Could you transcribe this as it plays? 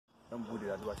dan bude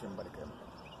da zuwa shin barkai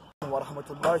wa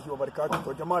rahmatullahi wa barakatuh.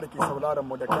 To jama'a da ke sauraron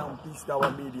mu da kan Peace Dawa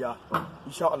Media,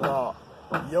 insha Allah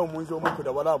yau mun zo muku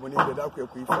da wala abu ne da ku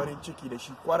yi farin ciki da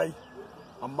shi kwarai,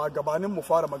 amma gabanin mu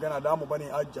fara magana da mu bane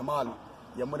a Jamal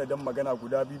ya muna dan magana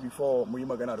guda biyu before mu yi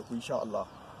magana da ku insha Allah.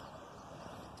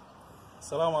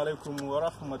 Assalamu alaikum wa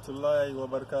rahmatullahi wa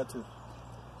barakatuh.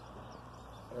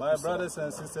 My brothers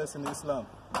and sisters in Islam,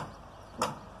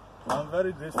 I'm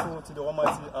very grateful to the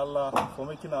Almighty Allah for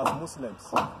making us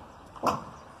Muslims.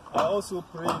 I also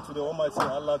pray to the Almighty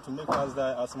Allah to make us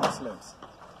die as Muslims.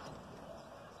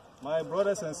 My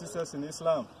brothers and sisters in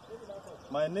Islam,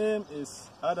 my name is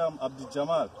Adam Abdul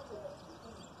Jamal.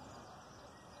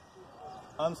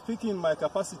 I'm speaking in my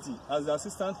capacity as the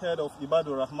assistant head of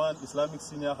Ibaduraman Islamic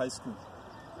Senior High School.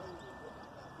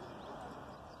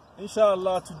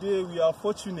 Inshallah, today we are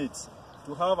fortunate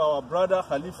to have our brother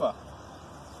Khalifa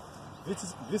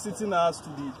visiting us to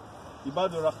the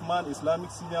Ibaduraman Islamic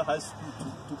Senior High School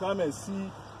to come and see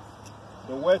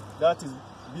the work that is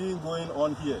being going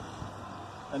on here.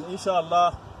 And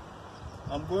inshallah,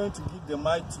 I'm going to give the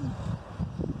mic to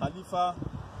Khalifa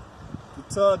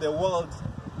to tell the world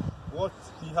what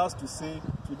he has to say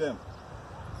to them.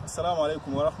 Assalamu alaikum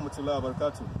wa rahmatullahi wa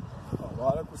barakatuh.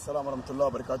 Wa alaikum assalam wa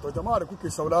rahmatullahi wa barakatuh. Jama'a da kuke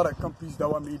saurara kan Peace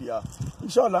Dawa Media,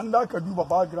 insha Allah da ka duba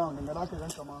background daga da ka gan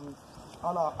kaman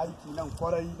ala aiki nan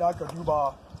kwarai, da ka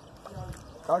duba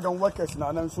kagan workers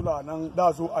na nan sula nan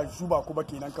da zo a zuba kuma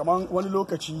kenan kaman wani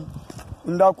lokaci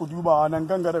in da ku duba nan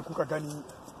gangare kuka gani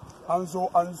an zo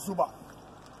an zuba.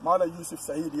 Malam Yusuf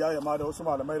Sa'id ya yama da wasu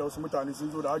malamai da wasu mutane sun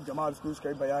zo da jama'a suka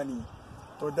yi bayani.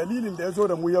 To dalilin da ya zo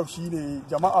da mu yau shine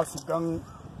jama'a su gan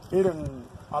irin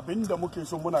abin da muke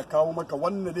so muna kawo maka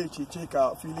wannan zai cece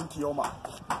ka filin kiyoma,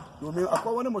 domin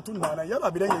akwai wani mutum na nan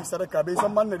yana bidan yayi sadaka bai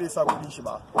san manne zai sa kuɗi shi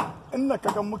ba. In na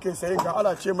kagan muke sayin ga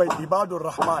ala ce mai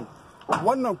Ibadurrahman.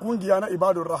 Wannan kungiya na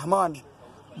Ibadurrahman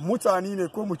mutane ne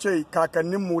ko mu ce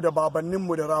kakanninmu da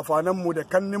babanninmu da rafananmu da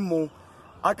kanninmu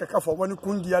aka kafa wani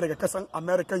kungiya daga kasan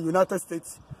American United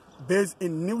States based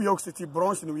in New York City,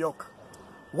 Bronx, New York.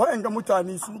 Wa'anga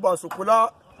mutane su ba su kula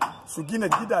su gina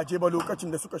gidaje ba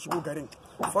lokacin da suka shigo garin.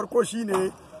 Farko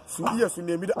shine su iya su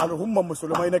nemi da al'umman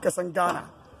musulmai na kasan Ghana,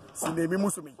 su nemi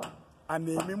musu mai a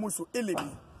nemi musu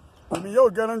ilimi, domin yau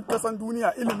ganin kasan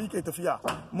duniya ilimi ke tafiya.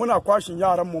 Muna kwashin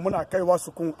yaranmu muna kaiwa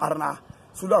su kun arna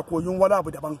su da koyon wani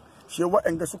abu daban. She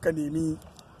wa'anga suka nemi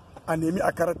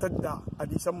a karatar da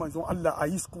hadisan manzon Allah a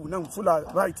yi school nan sula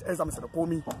right exams da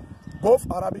komi, both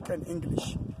Arabic and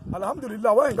English.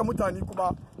 Alhamdulillah wa'anga mutane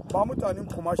kuma ba mutanen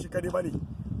kuma shi kade bane,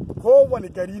 kowane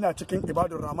gari na cikin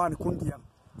Ibadurrahman kungiyan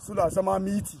sula zama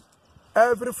miti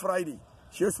every Friday.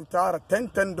 She su tara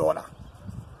 $10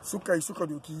 suka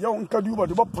doki. Yau in ka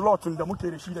duba plot da muke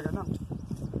da shi daga nan,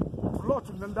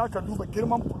 plot nan da ka duba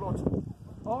girman plot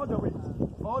all the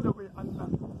way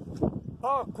annan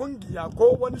ba kungiya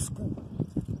ko wani school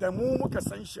da mu muka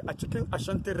san shi a cikin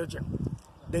Ashanti region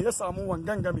da ya samu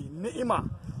wanganga mai ni'ima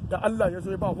da Allah ya zo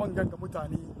ya ba wanganga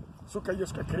mutane suka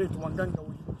create wanganga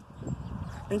wuri.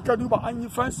 In ka duba an yi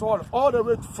fence wall all the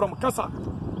way from kasa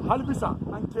har bisa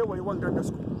an kewaye wanganga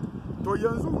school. To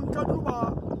yanzu in ka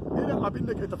duba irin abin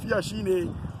da ke tafiya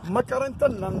shine makarantar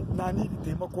nan na ni da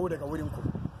taimako daga wurin ku.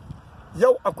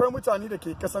 Yau akwai mutane da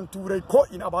ke kasan turai ko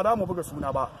ina, ba da mu buga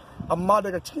suna ba, amma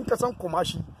daga cikin kasan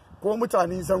kumashi ko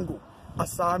mutanen zango a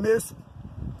same su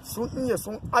sun iya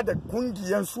sun ada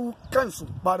kungiyan su kansu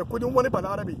ba da kudin wani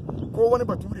balarabe ko wani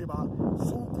bature ba,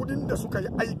 su kudin da suka yi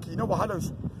aiki na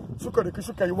wahalansu suka riki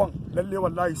suka yi lalle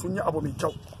wallahi sun yi abu mai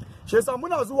kyau. Shi yasa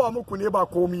muna zuwa muku ne ba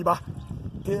komi ba,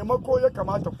 taimako ya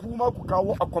kamata kuma ku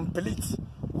kawo a complete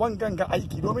wanganga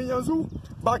aiki, domin yanzu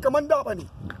ba kaman da bane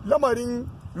lamarin.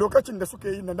 Lokacin da suka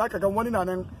yi nan da ka ga wani na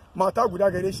nan mata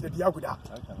guda gare shi da diya guda,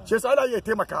 shi yasa Allah ya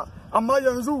taimaka. Amma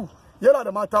yanzu yana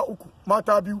da mata 3,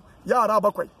 mata 2, yara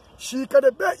 7, shi kada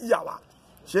bai iyawa.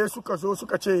 Shi suka zo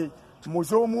suka ce mu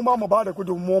zo mu ma mu ba da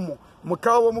gudunmuwanmu mu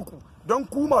kawo muku, don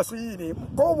ku masu yi ne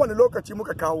kowane lokaci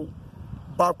muka kawo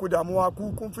ba ku damuwa,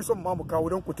 ku kun fi son ma mu kawo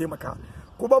don ku taimaka.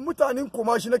 Kuma mutanen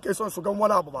kuma shi nake son su gan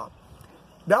wani abu ba,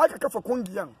 da aka kafa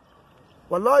kungiyan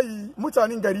wallahi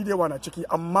mutanen gari da yawa na ciki,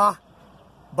 amma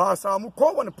ba samu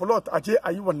kowane plot a je a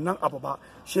yi wannan abu ba.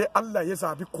 She Allah ya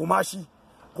zabi kumashi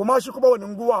kuma wani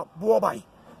nguwa buwa bai.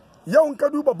 Yau ka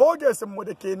duba bogesin mu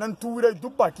da ke nan turai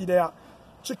duk baki daya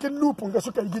cikin lupin ga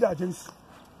suka yi gidajensu.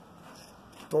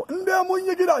 To in dai mun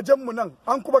yi gidajenmu nan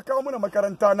an kuma kawo mana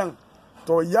makaranta nan,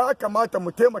 to ya kamata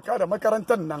mu taimaka da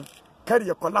makarantar nan kar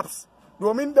ya collapse,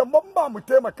 domin da ba mu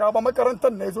taimaka ba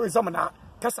makarantar ne zo ya zama na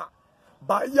kasa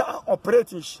ba iya an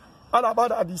operating shi. Ana ba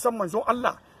da hadisan manzon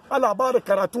Allah, ana ba da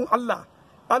karatun Allah,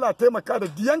 ana taimaka da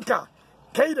diyanka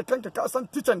kai da kanka ka san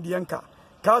tichan diyanka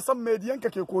ka san me diyanka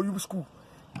ke koyi school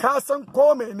ka san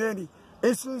ko menene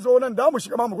in sun zo nan da mu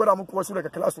shiga ma mu gwada muku wasu daga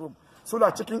classroom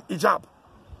suna cikin ijab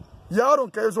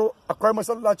yaron ka yazo akwai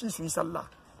masallaci su yi sallah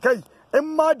kai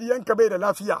in ma diyanka bai da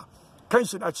lafiya kan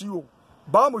shi na ciwo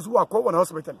ba mu zuwa kowane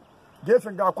hospital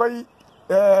gefen ga akwai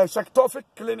Shaktofic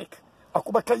clinic a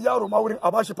kuma kai yaro ma wurin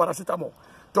a bashi paracetamol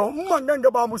to in man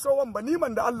ganga ba mu sowan ba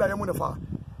niman da Allah ya muna fa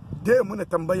dai muna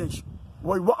tambayan shi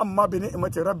wai wa amma bi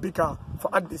ni'mati rabbika fa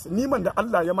addis niman da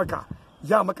Allah ya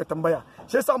maka tambaya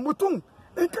shi yasa mutum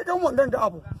in ka gan wangan ga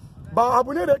abu ba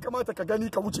abu ne da ya kamata ka gani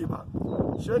ka wuce ba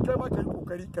she kai ma kai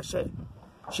kokari ka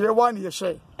she wani ya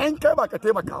she in kai ba ka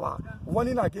taimaka ba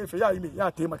wani na gefe ya yi me ya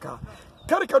taimaka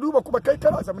kar ka duba kuma kai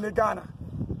kana zamane Ghana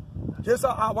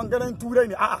yasa a wangaren turai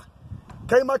ne a'a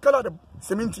kai ma kala da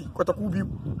siminti kwataku biyu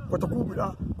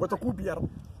kwataku biyar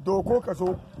doko ka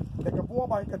zo daga buwa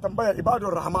ba ka tambaya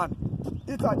Ibaduraman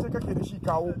itace kake da shi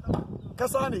kawo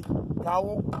kasa ne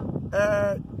kawo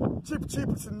chip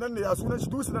nan ne ya sunan shi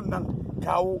dusunan nan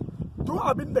kawo duk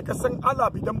abin da ka san ala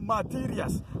bidan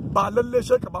materials ba lalle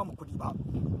she ka ba mu kudi ba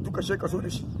duka she ka so da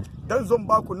shi dan zon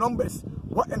ba ku numbers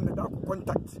waɗanda da ku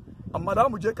contact amma da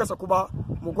mu je kasa kuma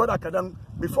mu gwada kadan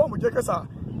before mu je kasa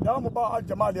da mu ba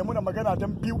jama'a da muna magana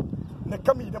dan biyu na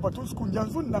kami da batun skun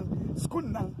yanzu nan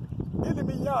skun nan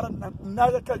ilimin yaran nan na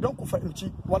ya kai don ku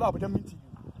fahimci wala abu dan minti.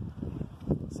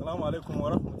 Assalamu alaikum wa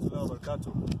rahmatullahi wa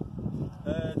barakatuh.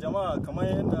 Jama'a kamar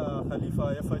yadda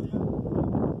Khalifa ya faɗi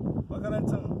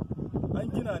makarantar an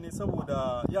gina ne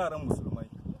saboda yaran musulmai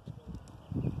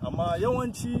amma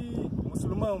yawanci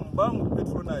musulman ba mu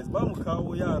patronize ba mu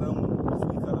kawo yaran su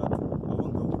yi karatu a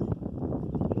wanga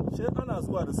wuri sai ana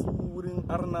zuwa da su wurin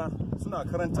arna suna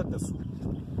karantar da su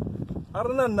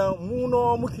arnan nan mu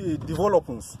nawa muke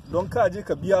developing don ka je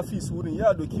ka biya fees wurin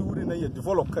ya doki wurin nan ya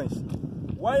develop kanshi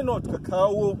why not ka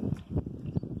kawo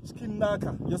cikin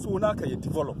naka ya so naka ya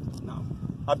develop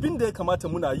abin da ya kamata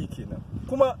muna yi kenan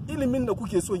kuma ilimin da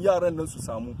kuke so yaran nan su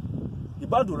samu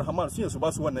Ibaduraman su su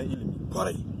ba su wannan ilimi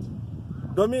kwarai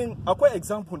domin akwai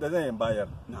example da zan bayar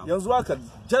yanzu haka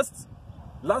just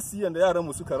last year da yaran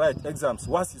mu suka write exams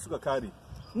wasi suka kare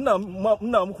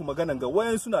ina muku magana ga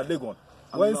wayan suna Legon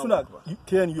wayan suna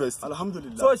KNUST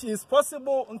alhamdulillah so it is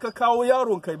possible in ka kawo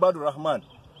yaron ka Ibaduraman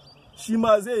shi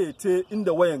ma zai te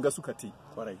inda wayan ga suka te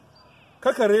kwarai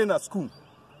kaka rena school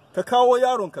ka kawo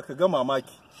yaron ka ga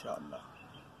mamaki insha Allah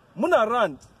muna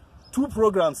run 2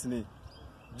 programs ne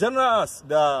general arts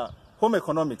da home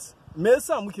economics me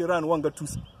yasa muke run wanga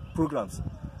 2 programs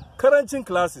karancin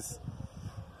classes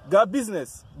ga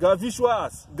business ga visual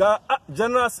arts ga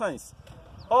general science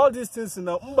all these things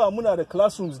na ba muna da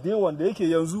classrooms da yawan da yake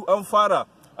yanzu an fara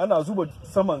ana zuba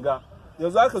saman ga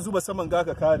yanzu aka zuba saman ga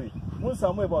ka kare mun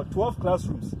samu about 12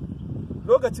 classrooms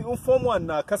lokacin in form 1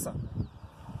 na kasa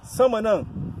sama nan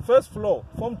first floor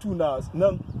form 2 na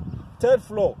nan third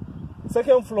floor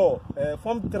second floor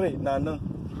form 3 na nan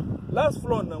last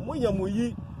floor na mun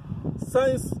yi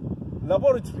science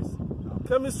laboratories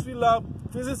chemistry lab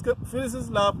physics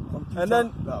lab and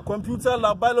then computer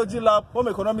lab biology lab home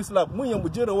economics lab mun mu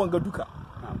jera wanga duka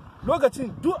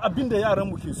lokacin duk abin da yaran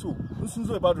mu ke so in sun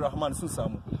zo Ibaduraman sun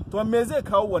samu to me zai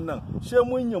kawo wannan she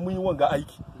mun yi wanga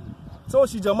aiki sau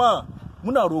shi jama'a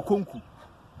muna rokonku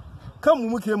kanmu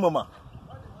muke mama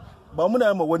ba muna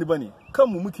yamma wani bane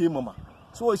kanmu muke mama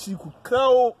so shi ku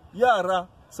kawo yara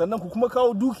sannan ku kuma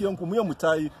kawo dukiyanku mu mu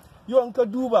tayi yau in ka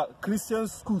duba Christian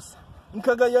schools in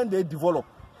ka ga yanda ya develop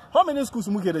how many schools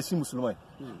muke da shi musulmai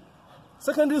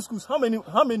secondary schools how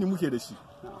many muke da shi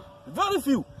very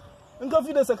few in ka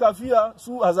fi da sakafiya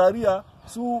su azariya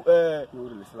su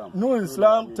Nurul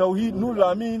Islam Tauhid Nurul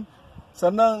Amin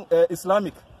sannan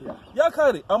Islamic ya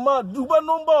kare amma duba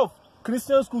number of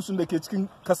Christian schools da ke cikin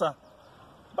kasa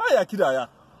baya kidaya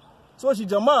so shi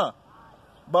jama'a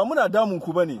ba muna damun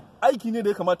ku bane aiki ne da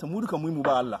ya kamata mu duka mu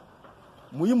ba Allah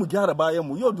mu yi mu gyara bayan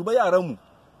mu yau duba yaran mu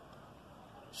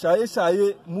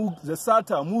shaye mu da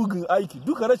sata mugun aiki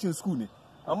duka rashin school ne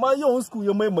amma yau school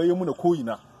ya maimaye mu na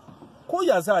koyina ko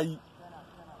ya za yi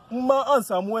in ma an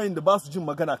samu wayan da ba su jin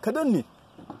magana kadan ne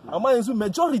amma yanzu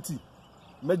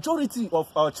majority of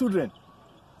our children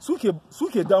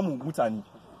suke damu mutane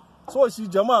so shi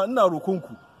jama'a ina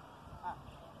rokonku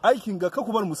aikin ga ka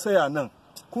ku bar mu saya nan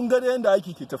kun ga yanda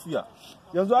aiki ke tafiya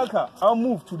yanzu haka an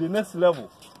move to the next level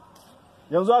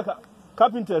yanzu haka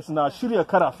carpenters na shirya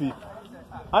karafe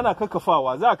ana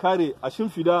kakkafawa za a kare a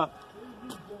shimfida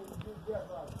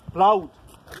plywood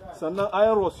sannan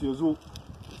iron rods ya zo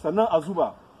sannan a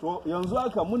zuba to yanzu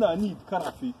haka muna need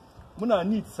karafe muna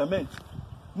need cement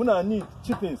muna need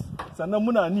chippings sannan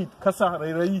muna need kasa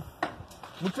rairayi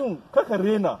mutum kaka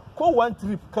rena ko one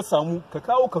trip ka samu ka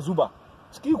kawo ka zuba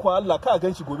ciki kwa Allah ka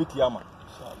gan shi gobe kiyama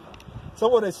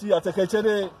saboda shi a takaice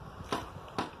ne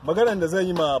maganar da zan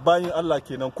yi ma bayin Allah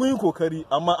kenan kun yi kokari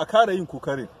amma a kara yin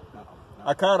kokari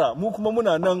a kara mu kuma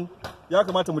muna nan ya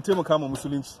kamata mu taimaka ma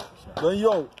musulunci don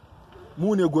yau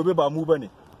mu ne gobe ba mu bane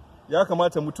ya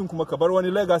kamata mutum kuma ka bar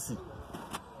wani legacy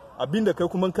abinda kai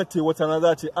kuma kace wata na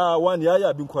za ce a wani yayi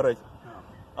abin kwarai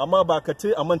amma ba ka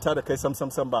ce a manta da kai sam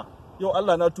ba yau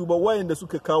Allah na tuba wayanda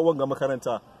suka kawo wanga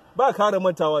makaranta ba kare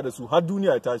mantawa da su har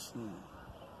duniya ya tashi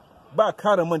ba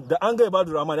kare man da an ga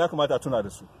Ibaduraman ya kamata a tuna da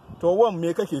su to wan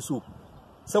me kake so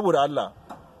saboda Allah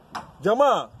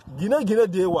jama'a gine-gine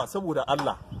da yawa saboda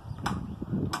Allah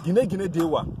gine-gine da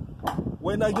yawa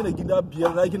wai na gina gida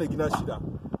 5 na gina gida 6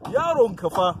 yaron ka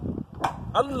fa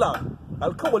Allah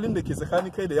alkawalin da ke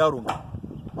tsakanin kai da yaron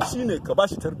shine ka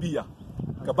bashi tarbiyya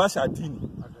ka bashi addini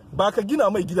ba ka gina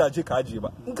mai gidaje ka aje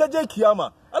ba in ka je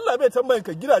kiyama Allah bai tambaye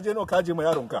ka gidaje nawa ka aje ma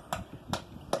yaron ka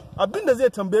abinda zai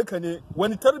tambaye ka ne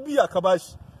wani tarbiyya ka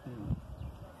bashi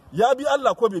ya bi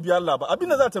Allah ko bai bi Allah ba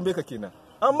abinda za tambaye ka kenan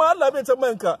amma Allah bai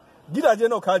tambaye ka gidaje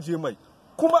nawa ka aje mai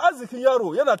kuma arzikin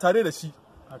yaro yana tare da shi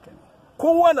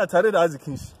kowa na tare da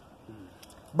arzikin shi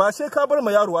ba sai ka bar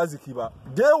ma yaro arziki ba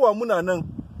da yawa muna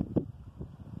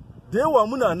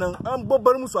nan an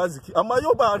babbar musu arziki amma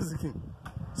yau ba arzikin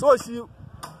so shi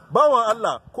bawan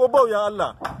Allah ko bauyan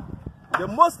Allah the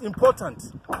most important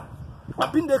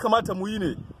abin da ya kamata mu yi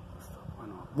ne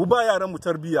mu ba yaran mu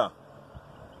tarbiyya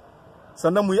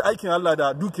sannan mu yi aikin Allah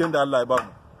da dukiyar da Allah ya ba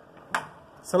mu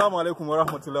assalamu alaikum wa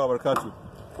rahmatullahi wa barakatuh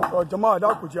jama'a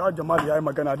da ku ji Jamal yayi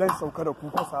magana dan sauka da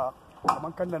ku kasa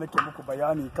kamar kan da nake muku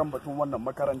bayani kan batun wannan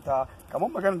makaranta kamar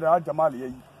magana da Jamal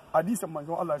yayi hadisin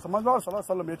manzon Allah sallallahu alaihi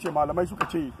wasallam ya ce malamai suka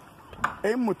ce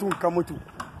in mutum ka mutu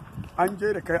an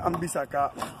je da kai an bisa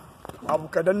ka abu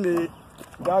kadan ne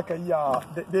za ka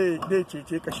yi da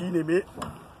cece ka shine me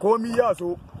komi ya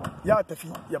so ya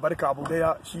tafi ya barka abu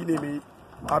daya shine me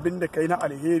abin da kai na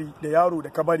alheri da yaro da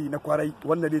kabari na kwarai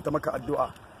wanda zai ta maka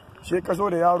addu'a she ka zo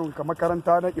da yaron ka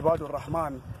makaranta na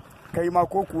Ibaduraman kai ma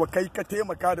ko kuwa kai ka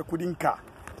taimaka da kudinka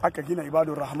aka gina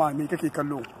Ibaduraman me kake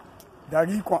kallo da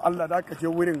rikon Allah da ka je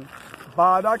wurin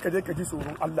ba da ka je ka ji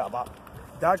tsoron Allah ba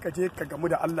da ka je ka gamu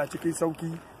da Allah cikin sauki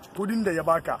kudin da ya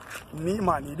baka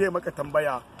nima ne dai maka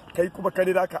tambaya kai kuma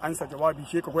kare da ka ansa jawabi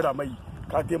she ka gwada mai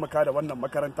ka taimaka da wannan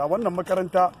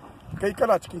makaranta kai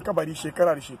kana cikin kabari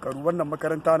shekara da shekaru wannan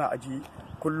makaranta na aji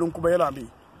kullum kuma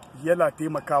yana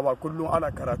taimakawa kullum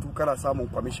ana karatu kana samun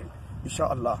commission insha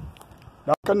Allah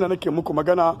da kan da nake muku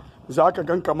magana za ka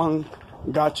gan kaman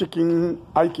ga cikin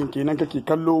aikin kenan kake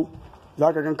kallo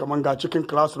za ka gan kaman ga cikin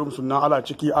classroom sunna ala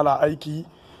ciki ala aiki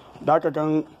da ka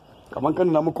gan kaman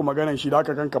kan na muku maganan shi da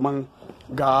ka gan kaman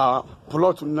ga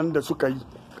plot nan da suka yi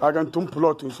kagan tun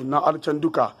plot sunna alcan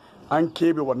duka an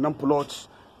kebe wannan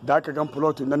plot da ka gan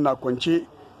plot nan na kwance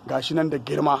gashi nan da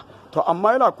girma to amma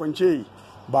yana kwance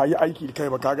ba yi aiki kai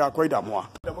ba kaga akwai damuwa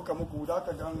da muka muku da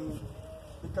ka gan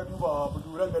ka duba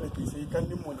buduran da ke sai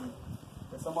kallin mu ne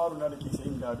da samaruna da ke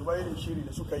sayin da duba irin shiri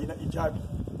da suka yi na ijabi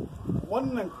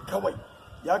wannan kawai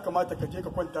ya kamata ka je ka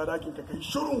kwanta dakin ka kai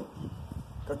shiru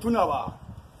ka tuna ba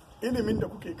ilimin da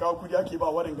kuke kawo kudi ake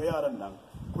ba warin ga yaran nan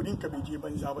kudin ka bai je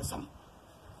banza ba sam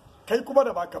kai kuma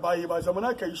da baka baye ba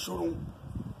zamana kai shiru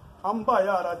an ba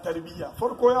yara tarbiyya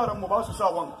farko yaran mu ba su sa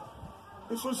wan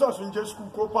in sun sa sun je school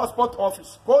ko passport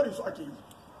office ko su ake yi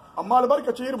amma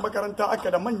albarkace irin makaranta aka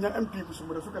da manyan MP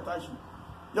musulmi da suka tashi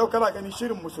yau kana gani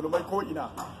shirin musulmai ko ina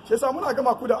shi yasa muna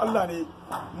gama ku da Allah ne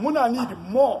muna need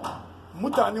more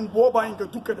mutanen bobayin ga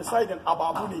duka da saidan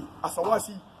ababu ne a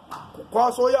sawasi ku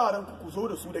kwaso yaran ku zo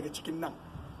da su daga cikin nan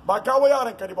ba kawo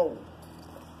yaran ka ba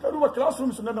ka duba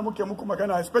classrooms nan da muke muku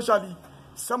magana especially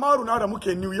samaruna da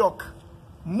muke New York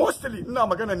mostly ina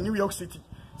magana New York City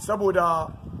saboda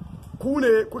ku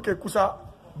ne kuke kusa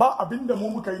ba abin da mu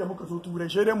muka yi da muka zo turai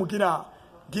shi dai mu gina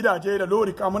gidaje da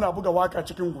lorika muna buga waka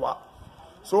cikin guwa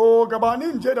so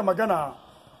gabanin je da magana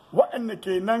waɗanda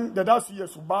ke nan da su iya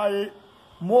su baye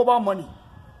mobile money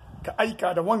ka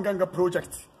aika da wanganga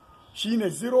project shine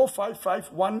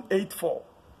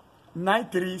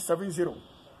 055-184-9370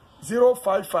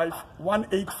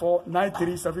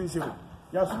 055-184-9370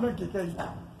 ya sunan ke kai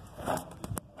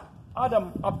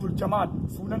Adam Abdul Jamal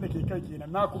sunan da ke kai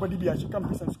kenan na kuma dibiya shi kan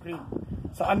bisan screen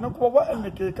sa'annan kuma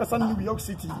waɗanda ke kasan New York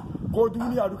City ko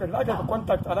duniya duka da aka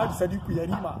contact Alhaji Sadiku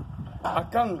Yarima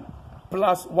akan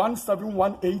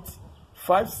 +1718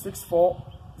 564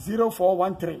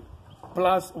 0413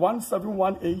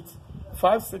 +1718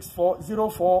 564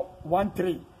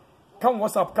 0413 kan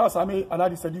WhatsApp ka same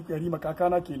Alhaji Sadiku Yarima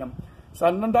kakana kenan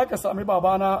sannan da ka same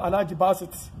babana Alhaji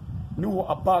Basit Nuhu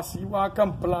Abbas yi wa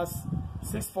kan plus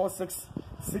 646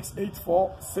 684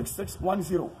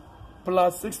 6610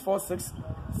 plus 646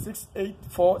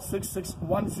 684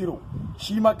 6610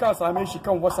 shi ma ka same shi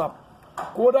kan WhatsApp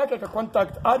ko da ka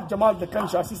contact Ad Jamal da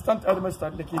kanshi assistant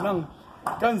headmaster da ke nan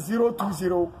kan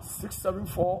 020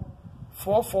 674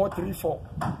 4434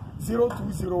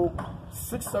 020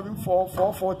 674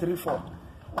 4434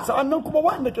 sa'annan kuma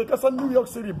wanda ke kasan New York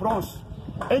City Bronx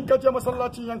in ka je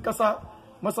masallacin yan kasa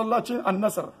masallacin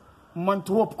An-Nasr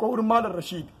Mantuwab ko wurin Malam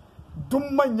Rashid duk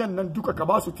manyan nan duka ka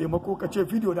ba su taimako ka ce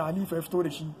video da Halifa ya fito da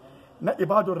shi na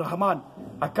Ibaduraman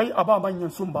akai a ba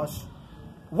manyan sun ba su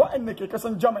wa'anda ke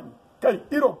kasan Germany kai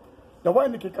Europe da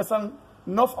wa'anda ke kasan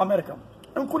North America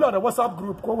in kula da WhatsApp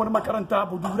group ko wani makaranta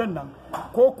buduran nan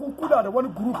ko ku kula da wani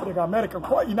group daga America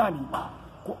ko ina ne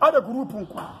ku ada groupin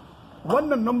ku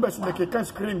wannan numbers da ke kan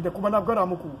screen da kuma na gwada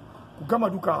muku ku gama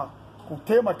duka ku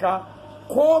taimaka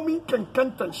komi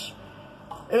kankantar shi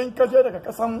in ka je daga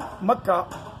kasan Makka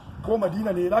ko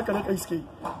Madina ne zaka ne ka iske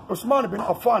Usman bin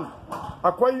Affan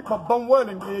akwai babban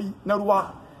walin da yayi na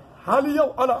ruwa hali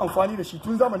yau ana amfani da shi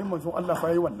tun zamanin manzon Allah fa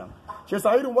yayi wannan shi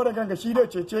yasa irin wannan ganga shi da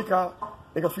cece ka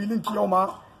daga filin kiyoma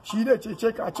shi da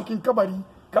cece ka a cikin kabari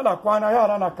kana kwana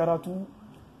yara na karatu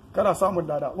kana samun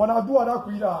lada wani addu'a da ku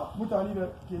yi da mutane da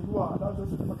ke zuwa da su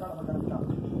tafi makara makaranta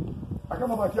a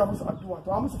gama baki a musu addu'a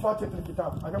to a musu fatihatul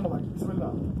kitab a gama baki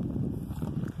bismillah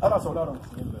ana sauraron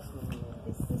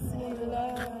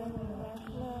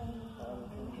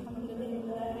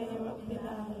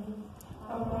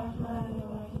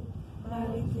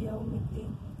مالك يوم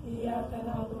الدين إياك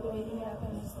نعبد وإياك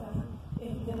نستعين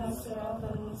اهدنا الصراط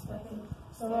المستقيم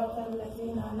صراط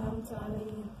الذين أنعمت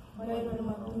عليهم غير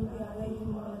المغضوب عليهم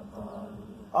ولا الضالين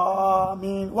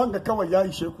amin wanga kawai ya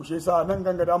ishe ku shi yasa nan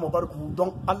ganga da mu barku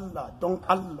don Allah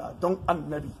don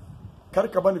annabi kar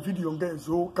ka bani bidiyon ga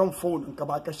yazo kan phone in ka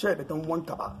ba ka share da dan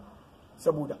wanka ba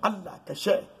saboda Allah ka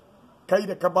share kai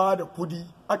da ka ba da kudi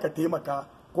aka taimaka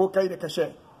ko kai da ka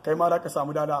share kai ma ka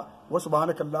samu dada wa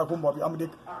subhanaka allahumma wa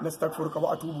bihamdik nastaghfiruka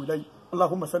wa atubu ilai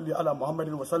allahumma salli ala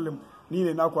muhammadin wa sallim ni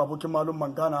ne naku abokin malum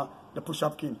mangana da push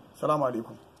up king assalamu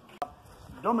alaikum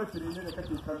dormitory ne da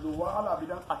kake kallo wa ala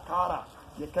bidan akara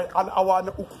ya kai al'awa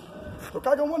na uku to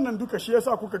kagan wannan duka shi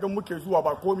yasa kuka ga muke zuwa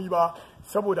ba komi ba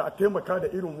saboda a taimaka da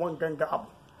irin wan ganga abu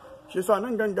shi yasa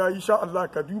nan ganga insha Allah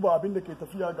ka duba abin da ke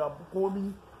tafiya ga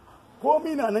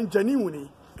komi na nan janiu ne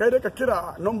kai da ka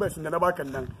kira numbers da na baka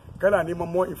nan kana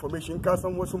neman more information ka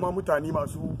san wasu ma mutane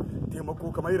masu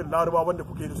taimako kamar irin Laraba wanda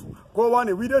kuke da su kowa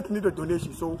ne we don't need a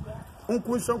donation so in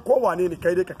kun san kowa ne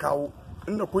kai dai ka kawo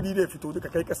inda kudi zai fito duka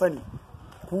kai ka sani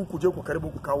ku je ku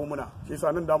karbi ku kawo muna sai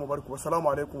sa nan da mu barku assalamu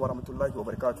alaikum wa rahmatullahi wa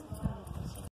barakatuh